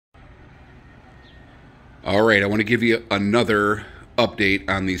All right, I want to give you another update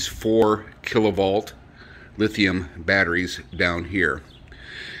on these 4 kilovolt lithium batteries down here.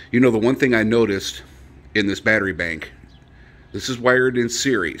 You know, the one thing I noticed in this battery bank, this is wired in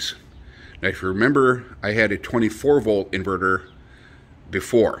series. Now, if you remember, I had a 24 volt inverter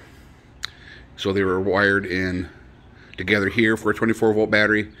before. So they were wired in together here for a 24 volt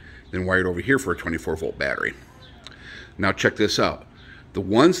battery, then wired over here for a 24 volt battery. Now check this out. The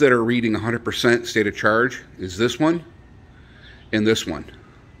ones that are reading 100% state of charge is this one and this one.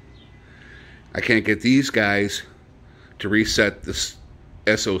 I can't get these guys to reset this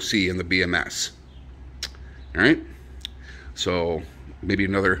SOC and the BMS. All right, so maybe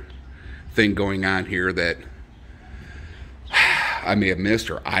another thing going on here that I may have missed,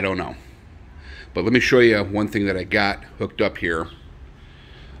 or I don't know. But let me show you one thing that I got hooked up here.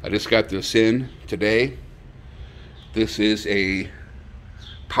 I just got this in today. This is a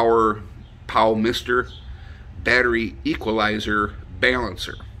Mister battery equalizer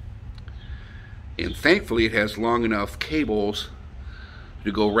balancer, and thankfully it has long enough cables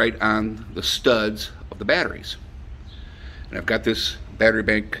to go right on the studs of the batteries. And I've got this battery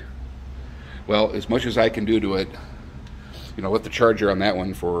bank, well, as much as I can do to it. You know, let the charger on that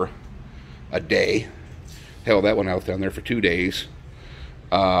one for a day. Hell, that one out down there for 2 days.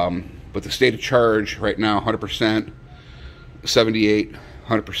 But the state of charge right now, 100%, 78,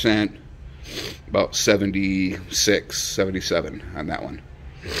 100%, about 76, 77 on that one.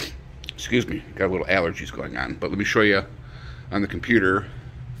 Excuse me, got a little allergies going on. But let me show you on the computer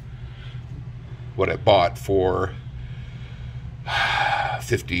what I bought for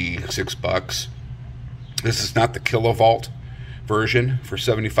 56 bucks. This is not the KiloVault version for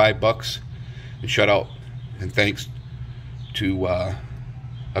 75 bucks. And shout out and thanks to a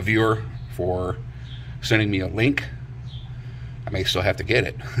viewer for sending me a link. I may still have to get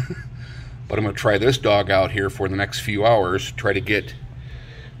it. But I'm going to try this dog out here for the next few hours, try to get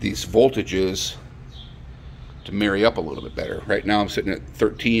these voltages to marry up a little bit better. Right now I'm sitting at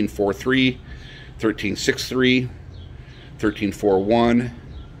 13.43, 13.63, 13.41,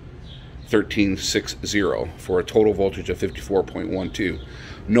 13.60 for a total voltage of 54.12.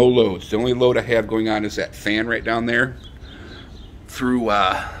 No loads. The only load I have going on is that fan right down there through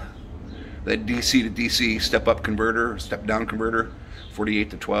that DC to DC step up converter, step down converter,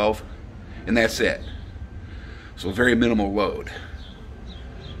 48 to 12, and that's it. So very minimal load.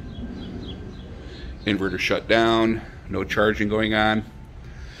 Inverter shut down, no charging going on,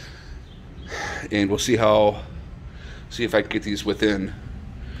 and we'll see if I can get these within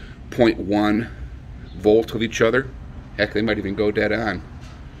 0.1 volt of each other. Heck, they might even go dead on.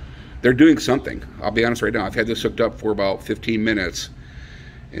 They're doing something. I'll be honest right now, I've had this hooked up for about 15 minutes.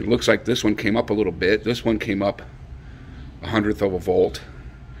 It looks like this one came up a little bit. This one came up 1/100th of a volt.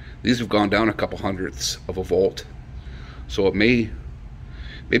 These have gone down a couple hundredths of a volt. So it may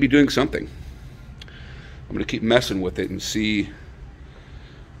be doing something. I'm going to keep messing with it and see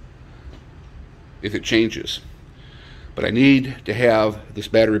if it changes. But I need to have this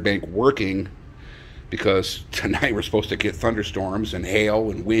battery bank working, because tonight we're supposed to get thunderstorms and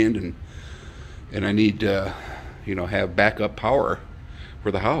hail and wind, and I need to, you know, have backup power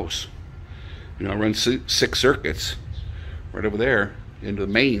for the house. You know, I run 6 circuits right over there into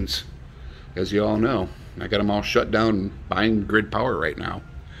the mains, as you all know. I got them all shut down and buying grid power right now.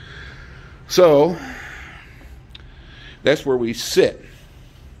 So that's where we sit.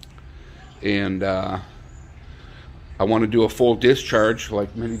 And I want to do a full discharge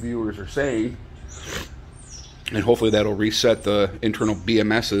like many viewers are saying, and hopefully that'll reset the internal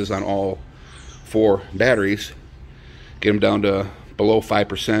BMSs on all 4 batteries, get them down to below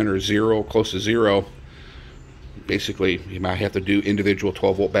 5% or 0, close to 0. Basically, you might have to do individual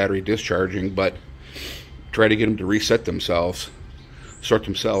 12 volt battery discharging, but try to get them to reset themselves, sort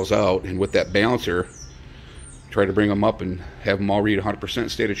themselves out, and with that balancer, try to bring them up and have them all read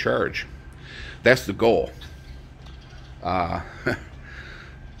 100% state of charge. That's the goal.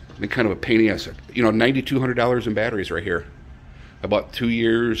 Been kind of a pain in the ass. You know, $9,200 in batteries right here. I bought 2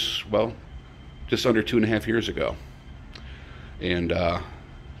 years, well, just under 2.5 years ago. And I'm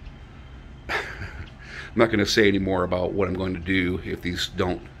not going to say any more about what I'm going to do if these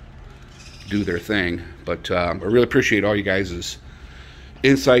don't do their thing. But I really appreciate all you guys'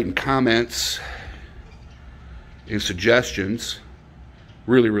 insight and comments and suggestions.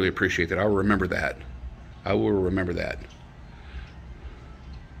 Really, really appreciate that. I'll remember that. I will remember that.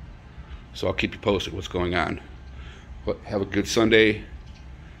 So I'll keep you posted what's going on. But have a good Sunday,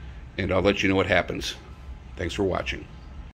 and I'll let you know what happens. Thanks for watching.